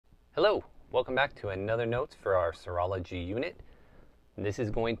Hello, welcome back to another notes for our serology unit. This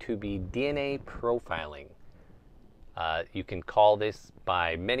is going to be DNA profiling. You can call this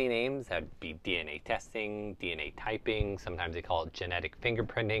by many names. That'd be DNA testing, DNA typing, sometimes they call it genetic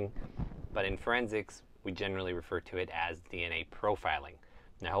fingerprinting, but in forensics we generally refer to it as DNA profiling.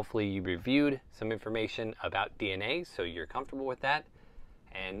 Now hopefully you reviewed some information about DNA so you're comfortable with that,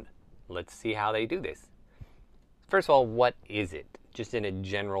 and let's see how they do this. First of all, what is it? Just in a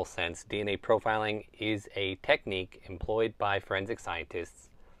general sense, DNA profiling is a technique employed by forensic scientists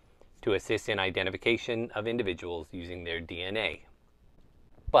to assist in identification of individuals using their DNA.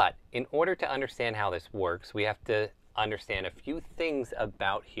 But in order to understand how this works, we have to understand a few things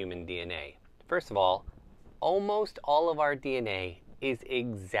about human DNA. First of all, almost all of our DNA is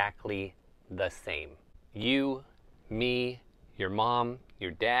exactly the same. You, me, your mom,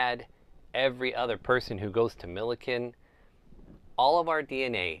 your dad, every other person who goes to Millikan, all of our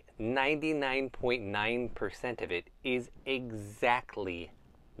DNA, 99.9% of it is exactly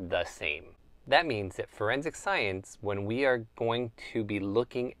the same. That means that forensic science, when we are going to be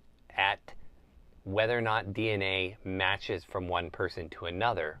looking at whether or not DNA matches from one person to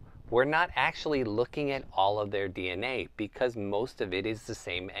another, we're not actually looking at all of their DNA because most of it is the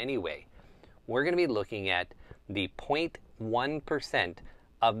same anyway. We're going to be looking at the 0.1%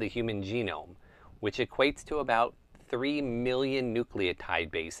 of the human genome, which equates to about 3 million nucleotide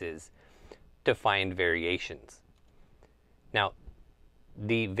bases, to find variations. Now,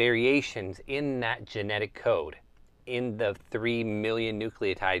 the variations in that genetic code, in the 3 million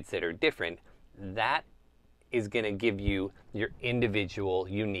nucleotides that are different, that is going to give you your individual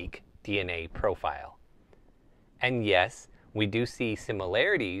unique DNA profile. And yes, we do see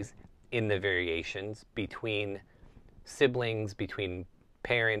similarities in the variations between siblings, between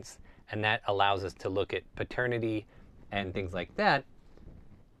parents, and that allows us to look at paternity and things like that,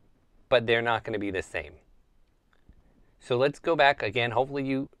 but they're not going to be the same. So let's go back again. Hopefully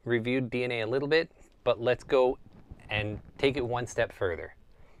you reviewed DNA a little bit, but let's go and take it one step further.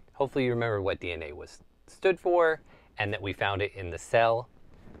 Hopefully you remember what DNA stood for, and that we found it in the cell,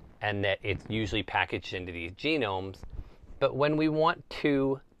 and that it's usually packaged into these genomes. But when we want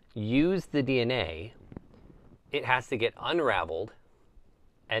to use the DNA, it has to get unraveled,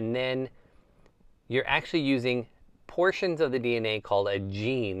 and then you're actually using portions of the DNA called a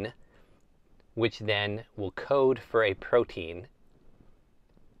gene, which then will code for a protein.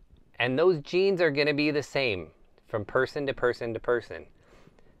 And those genes are going to be the same from person to person to person.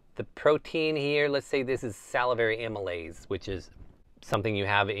 The protein here, let's say this is salivary amylase, which is something you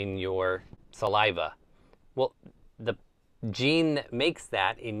have in your saliva. Well, the gene that makes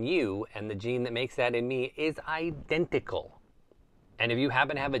that in you and the gene that makes that in me is identical. And if you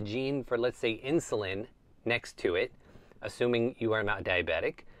happen to have a gene for, let's say, insulin next to it, assuming you are not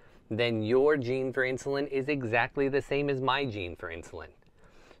diabetic, then your gene for insulin is exactly the same as my gene for insulin.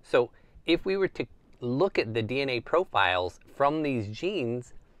 So if we were to look at the DNA profiles from these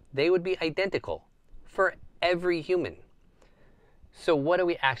genes, they would be identical for every human. So what are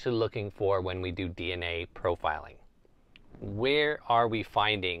we actually looking for when we do DNA profiling? Where are we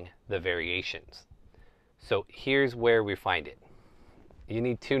finding the variations? So here's where we find it. You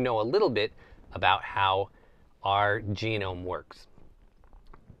need to know a little bit about how our genome works.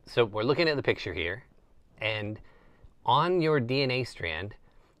 So we're looking at the picture here, and on your DNA strand,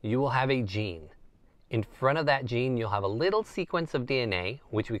 you will have a gene. In front of that gene, you'll have a little sequence of DNA,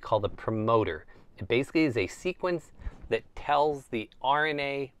 which we call the promoter. It basically is a sequence that tells the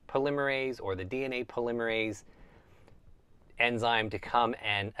RNA polymerase or the DNA polymerase enzyme to come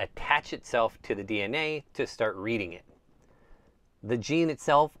and attach itself to the DNA to start reading it. The gene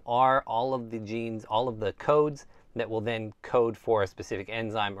itself are all of the genes, all of the codes that will then code for a specific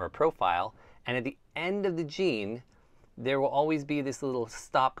enzyme or a profile. And at the end of the gene, there will always be this little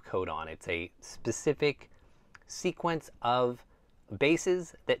stop codon. It's a specific sequence of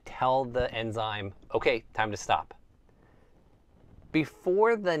bases that tell the enzyme, okay, time to stop.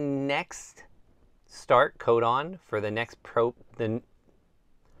 Before the next start codon for the next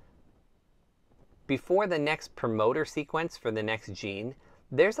before the next promoter sequence for the next gene,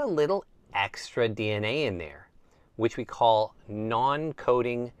 there's a little extra DNA in there, which we call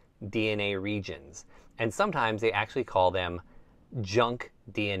non-coding DNA regions. And sometimes they actually call them junk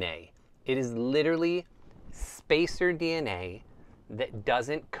DNA. It is literally spacer DNA that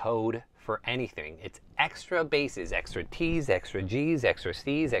doesn't code for anything. It's extra bases, extra T's, extra G's, extra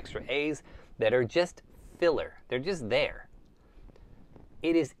C's, extra A's that are just filler. They're just there.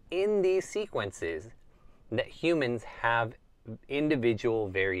 It is in these sequences that humans have individual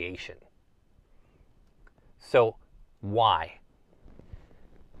variation. So why?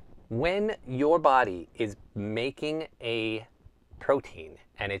 When your body is making a protein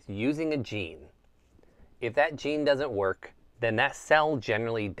and it's using a gene, if that gene doesn't work, then that cell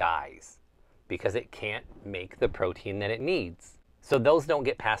generally dies because it can't make the protein that it needs. So those don't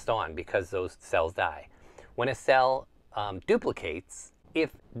get passed on because those cells die. When a cell duplicates,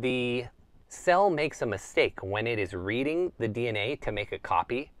 if the cell makes a mistake when it is reading the DNA to make a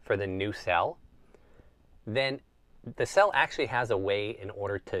copy for the new cell, then the cell actually has a way in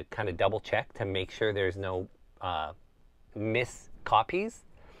order to kind of double check to make sure there's no miscopies.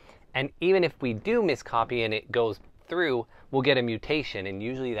 And even if we do miscopy and it goes through, we'll get a mutation, and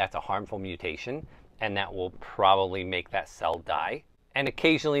usually that's a harmful mutation, and that will probably make that cell die. And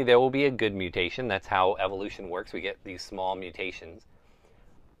occasionally there will be a good mutation. That's how evolution works. We get these small mutations.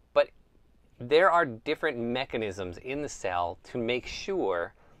 But there are different mechanisms in the cell to make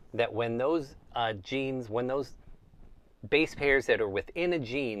sure that when those genes, when those base pairs that are within a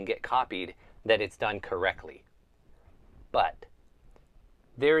gene get copied, that it's done correctly. But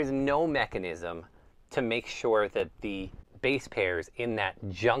there is no mechanism to make sure that the base pairs in that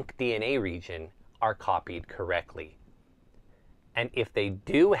junk DNA region are copied correctly. And if they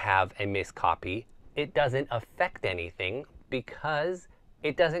do have a miscopy, it doesn't affect anything because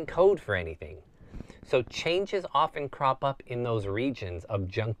it doesn't code for anything. So changes often crop up in those regions of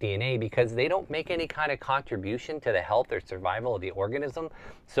junk DNA because they don't make any kind of contribution to the health or survival of the organism.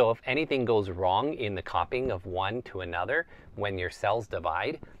 So if anything goes wrong in the copying of one to another when your cells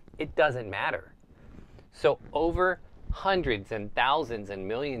divide, it doesn't matter. So over hundreds and thousands and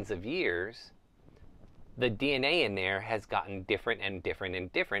millions of years, the DNA in there has gotten different and different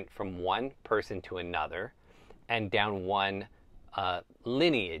and different from one person to another and down one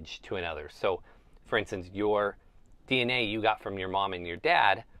lineage to another. So for instance, your DNA you got from your mom and your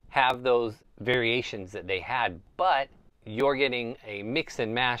dad have those variations that they had, but you're getting a mix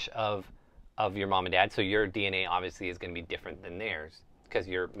and mash of your mom and dad, so your DNA obviously is going to be different than theirs because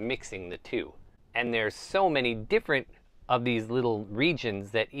you're mixing the two. And there's so many different of these little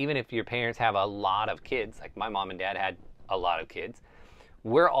regions that even if your parents have a lot of kids, like my mom and dad had a lot of kids,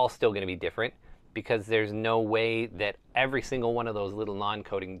 we're all still going to be different because there's no way that every single one of those little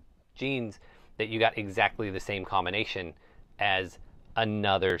non-coding genes that you got exactly the same combination as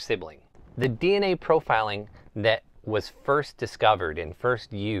another sibling. The DNA profiling that was first discovered and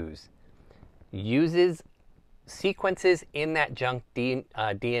first used uses sequences in that junk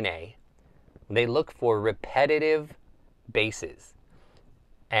DNA. They look for repetitive bases.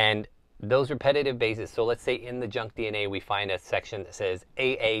 And those repetitive bases, so let's say in the junk DNA we find a section that says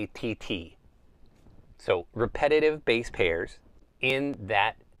AATT. So repetitive base pairs in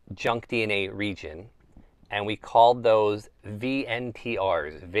that junk DNA region, and we called those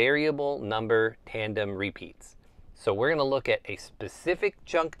VNTRs, variable number tandem repeats. So we're going to look at a specific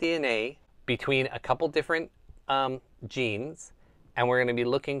junk DNA between a couple different genes, and we're going to be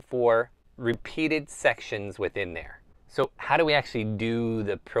looking for repeated sections within there. So how do we actually do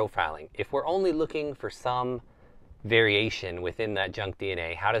the profiling? If we're only looking for some variation within that junk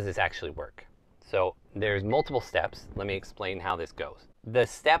DNA, how does this actually work? So there's multiple steps. Let me explain how this goes. The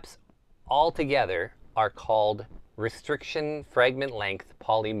steps altogether are called restriction fragment length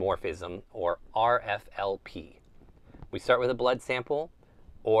polymorphism, or RFLP. We start with a blood sample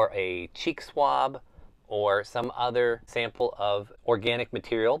or a cheek swab or some other sample of organic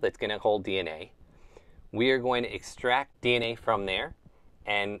material that's going to hold DNA. We are going to extract DNA from there,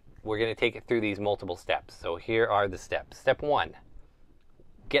 and we're going to take it through these multiple steps. So here are the steps. Step 1,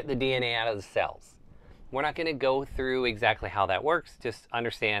 get the DNA out of the cells. We're not going to go through exactly how that works. Just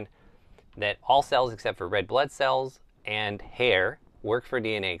understand that all cells except for red blood cells and hair work for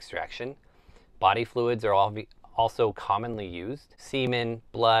DNA extraction. Body fluids are also commonly used. Semen,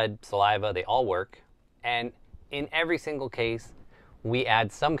 blood, saliva, they all work. And in every single case, we add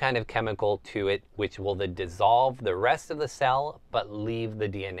some kind of chemical to it which will then dissolve the rest of the cell but leave the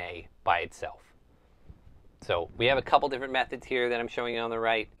DNA by itself. So we have a couple different methods here that I'm showing you on the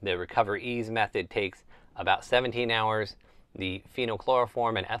right. The recover ease method takes about 17 hours. The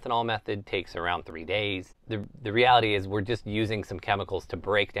phenylchloroform and ethanol method takes around 3 days. The reality is we're just using some chemicals to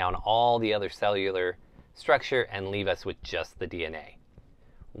break down all the other cellular structure and leave us with just the DNA.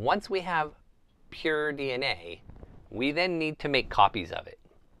 Once we have pure DNA, we then need to make copies of it.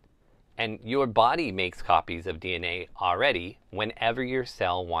 And your body makes copies of DNA already whenever your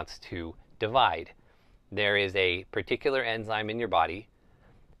cell wants to divide. There is a particular enzyme in your body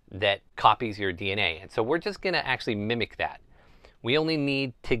that copies your DNA. And so we're just going to actually mimic that. We only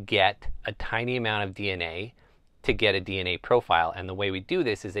need to get a tiny amount of DNA to get a DNA profile. And the way we do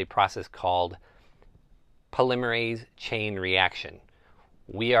this is a process called polymerase chain reaction,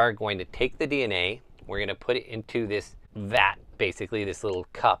 we are going to take the DNA, we're going to put it into this vat, basically this little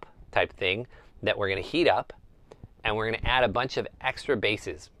cup type thing that we're going to heat up, and we're going to add a bunch of extra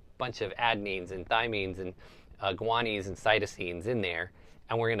bases, a bunch of adenines and thymines and guanines and cytosines in there,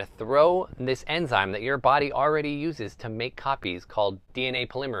 and we're going to throw this enzyme that your body already uses to make copies called DNA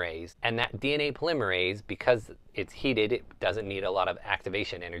polymerase. And that DNA polymerase, because it's heated, it doesn't need a lot of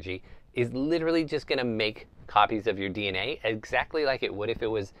activation energy, is literally just going to make copies of your DNA exactly like it would if it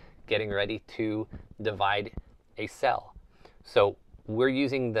was getting ready to divide a cell. So we're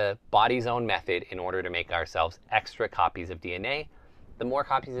using the body's own method in order to make ourselves extra copies of DNA. The more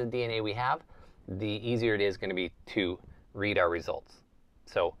copies of DNA we have, the easier it is going to be to read our results.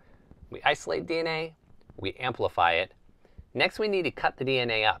 So we isolate DNA, we amplify it. Next, we need to cut the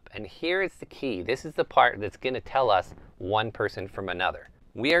DNA up. And here is the key. This is the part that's going to tell us one person from another.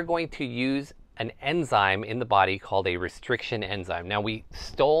 We are going to use an enzyme in the body called a restriction enzyme. Now, we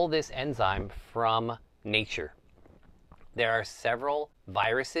stole this enzyme from nature. There are several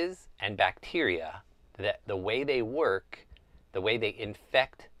viruses and bacteria that the way they work, the way they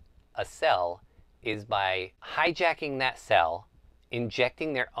infect a cell, is by hijacking that cell,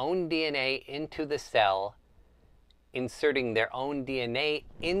 injecting their own DNA into the cell, inserting their own DNA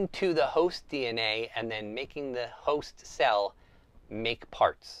into the host DNA, and then making the host cell make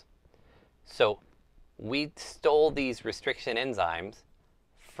parts. So we stole these restriction enzymes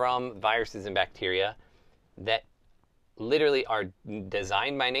from viruses and bacteria that literally are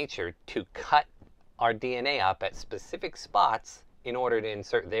designed by nature to cut our DNA up at specific spots in order to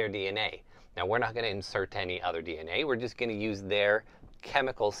insert their DNA. Now, we're not going to insert any other DNA. We're just going to use their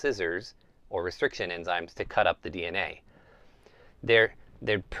chemical scissors or restriction enzymes to cut up the DNA. They're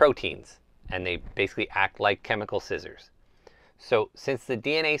proteins, and they basically act like chemical scissors. So since the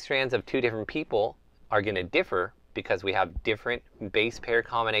DNA strands of two different people are going to differ because we have different base pair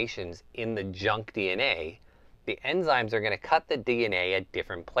combinations in the junk DNA, the enzymes are going to cut the DNA at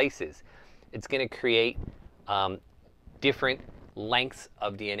different places. It's going to create different lengths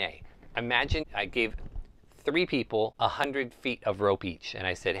of DNA. Imagine I gave 3 people 100 feet of rope each, and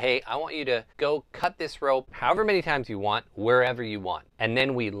I said, hey, I want you to go cut this rope however many times you want, wherever you want. And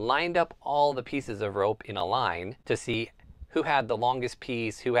then we lined up all the pieces of rope in a line to see who had the longest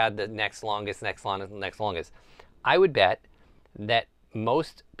piece, who had the next longest. I would bet that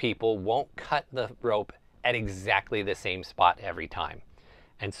most people won't cut the rope at exactly the same spot every time.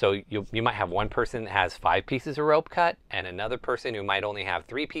 And so you might have one person that has 5 pieces of rope cut, and another person who might only have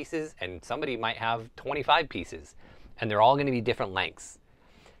 3 pieces, and somebody might have 25 pieces, and they're all going to be different lengths.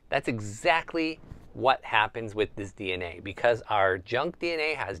 That's exactly what happens with this DNA. Because our junk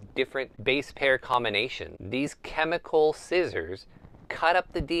DNA has different base pair combinations, these chemical scissors cut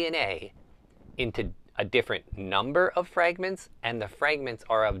up the DNA into a different number of fragments, and the fragments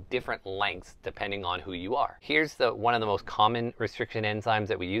are of different lengths depending on who you are. Here's one of the most common restriction enzymes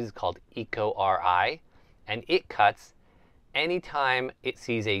that we use. It's called EcoRI, and it cuts anytime it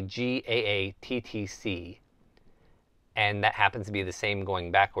sees a GAATTC, and that happens to be the same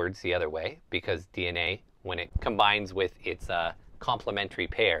going backwards the other way, because DNA, when it combines with its complementary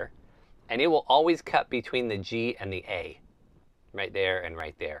pair, and it will always cut between the G and the A, right there and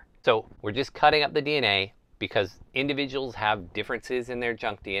right there. So we're just cutting up the DNA because individuals have differences in their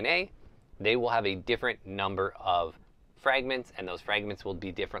junk DNA. They will have a different number of fragments, and those fragments will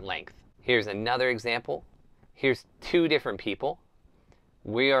be different length. Here's another example. Here's 2 different people.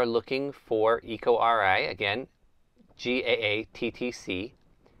 We are looking for EcoRI, again, GAATTC.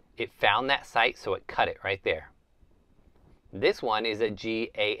 It found that site, so it cut it right there. This one is a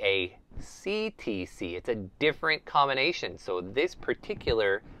GAACTC. It's a different combination. So this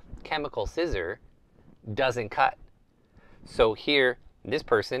particular chemical scissor doesn't cut. So here, this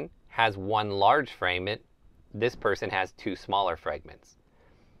person has 1 large fragment. This person has 2 smaller fragments.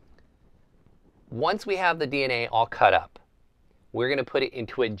 Once we have the DNA all cut up, we're going to put it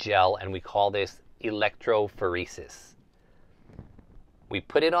into a gel, and we call this electrophoresis. We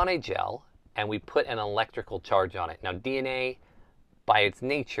put it on a gel, and we put an electrical charge on it. Now, DNA, by its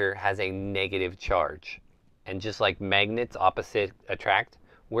nature, has a negative charge. And just like magnets opposite attract,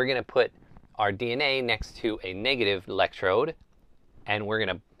 we're going to put our DNA next to a negative electrode, and we're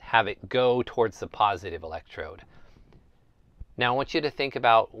going to have it go towards the positive electrode. Now, I want you to think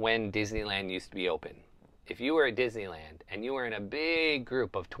about when Disneyland used to be open. If you were at Disneyland and you were in a big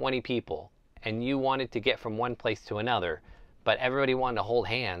group of 20 people and you wanted to get from one place to another, but everybody wanted to hold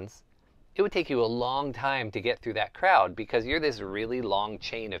hands, it would take you a long time to get through that crowd because you're this really long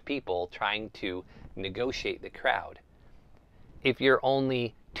chain of people trying to negotiate the crowd. If you're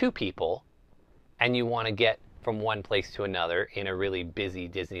only 2 people and you want to get from one place to another in a really busy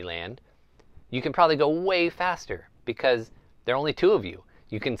Disneyland, you can probably go way faster because there are only two of you.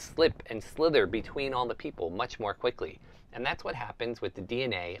 You can slip and slither between all the people much more quickly. And that's what happens with the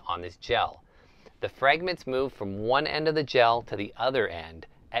DNA on this gel. The fragments move from one end of the gel to the other end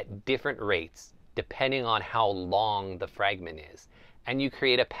at different rates, depending on how long the fragment is. And you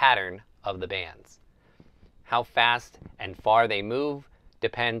create a pattern of the bands. How fast and far they move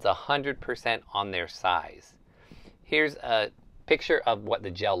depends 100% on their size. Here's a picture of what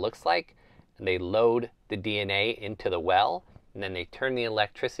the gel looks like. They load the DNA into the well, and then they turn the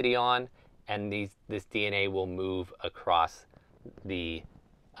electricity on, and this DNA will move across the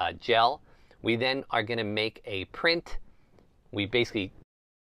gel. We then are going to make a print. We basically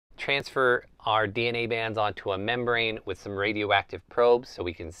transfer our DNA bands onto a membrane with some radioactive probes so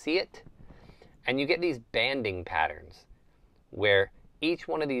we can see it. And you get these banding patterns where each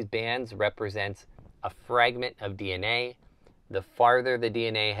one of these bands represents a fragment of DNA. The farther the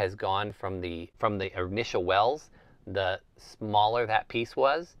DNA has gone from the initial wells, the smaller that piece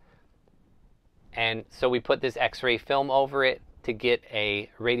was. And so we put this X-ray film over it to get a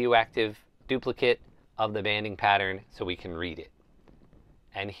radioactive duplicate of the banding pattern so we can read it.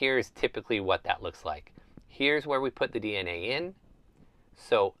 And here's typically what that looks like. Here's where we put the DNA in.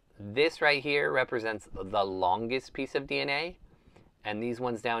 So this right here represents the longest piece of DNA, and these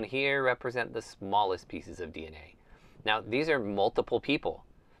ones down here represent the smallest pieces of DNA. Now, these are multiple people,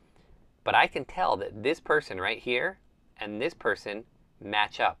 but I can tell that this person right here and this person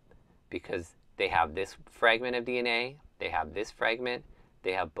match up because they have this fragment of DNA, they have this fragment,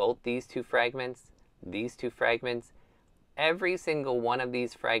 they have both these two fragments. Every single one of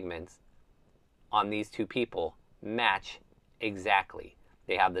these fragments on these two people match exactly.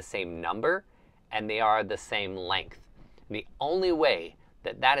 They have the same number and they are the same length. The only way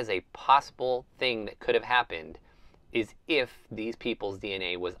that that is a possible thing that could have happened is if these people's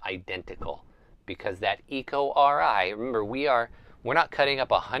DNA was identical. Because that eco-RI, remember, we're not cutting up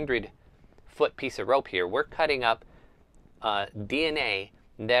 100-foot piece of rope here. We're cutting up DNA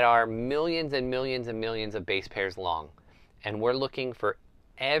that are millions and millions and millions of base pairs long. And we're looking for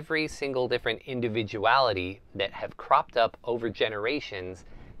every single different individuality that have cropped up over generations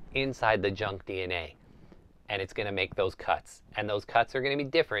inside the junk DNA. And it's going to make those cuts. And those cuts are going to be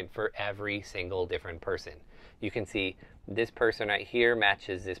different for every single different person. You can see this person right here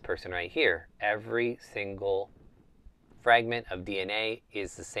matches this person right here. Every single fragment of DNA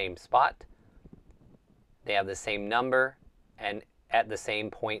is the same spot. They have the same number and at the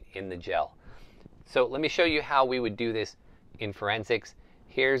same point in the gel. So let me show you how we would do this in forensics.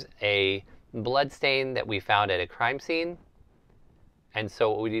 Here's a blood stain that we found at a crime scene. And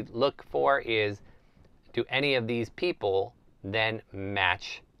so what we look for is, do any of these people then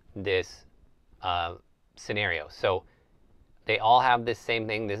match this scenario? So they all have this same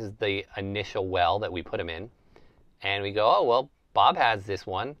thing. This is the initial well that we put them in. And we go, oh, well, Bob has this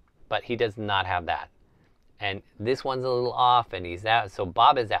one, but he does not have that. And this one's a little off, and he's out. So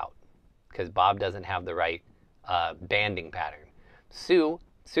Bob is out because Bob doesn't have the right banding pattern.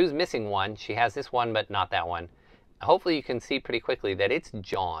 Sue's missing one. She has this one, but not that one. Hopefully you can see pretty quickly that it's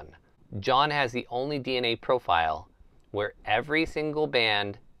John. John has the only DNA profile where every single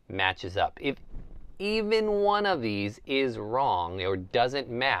band matches up. If even one of these is wrong or doesn't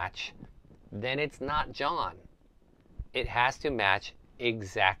match, then it's not John. It has to match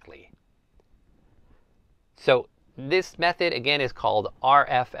exactly. So this method, again, is called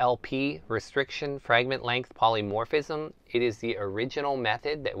RFLP, Restriction Fragment Length Polymorphism. It is the original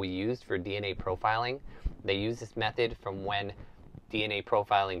method that we used for DNA profiling. They used this method from when DNA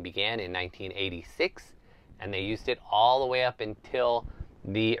profiling began in 1986, and they used it all the way up until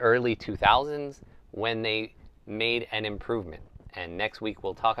the early 2000s when they made an improvement. And next week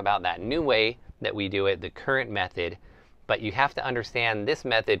we'll talk about that new way that we do it, the current method. But you have to understand this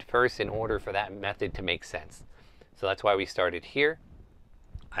method first in order for that method to make sense. So that's why we started here.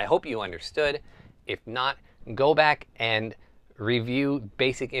 I hope you understood. If not, go back and review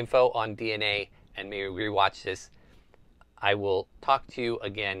basic info on DNA and maybe rewatch this. I will talk to you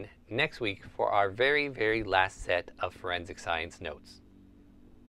again next week for our very, very last set of forensic science notes.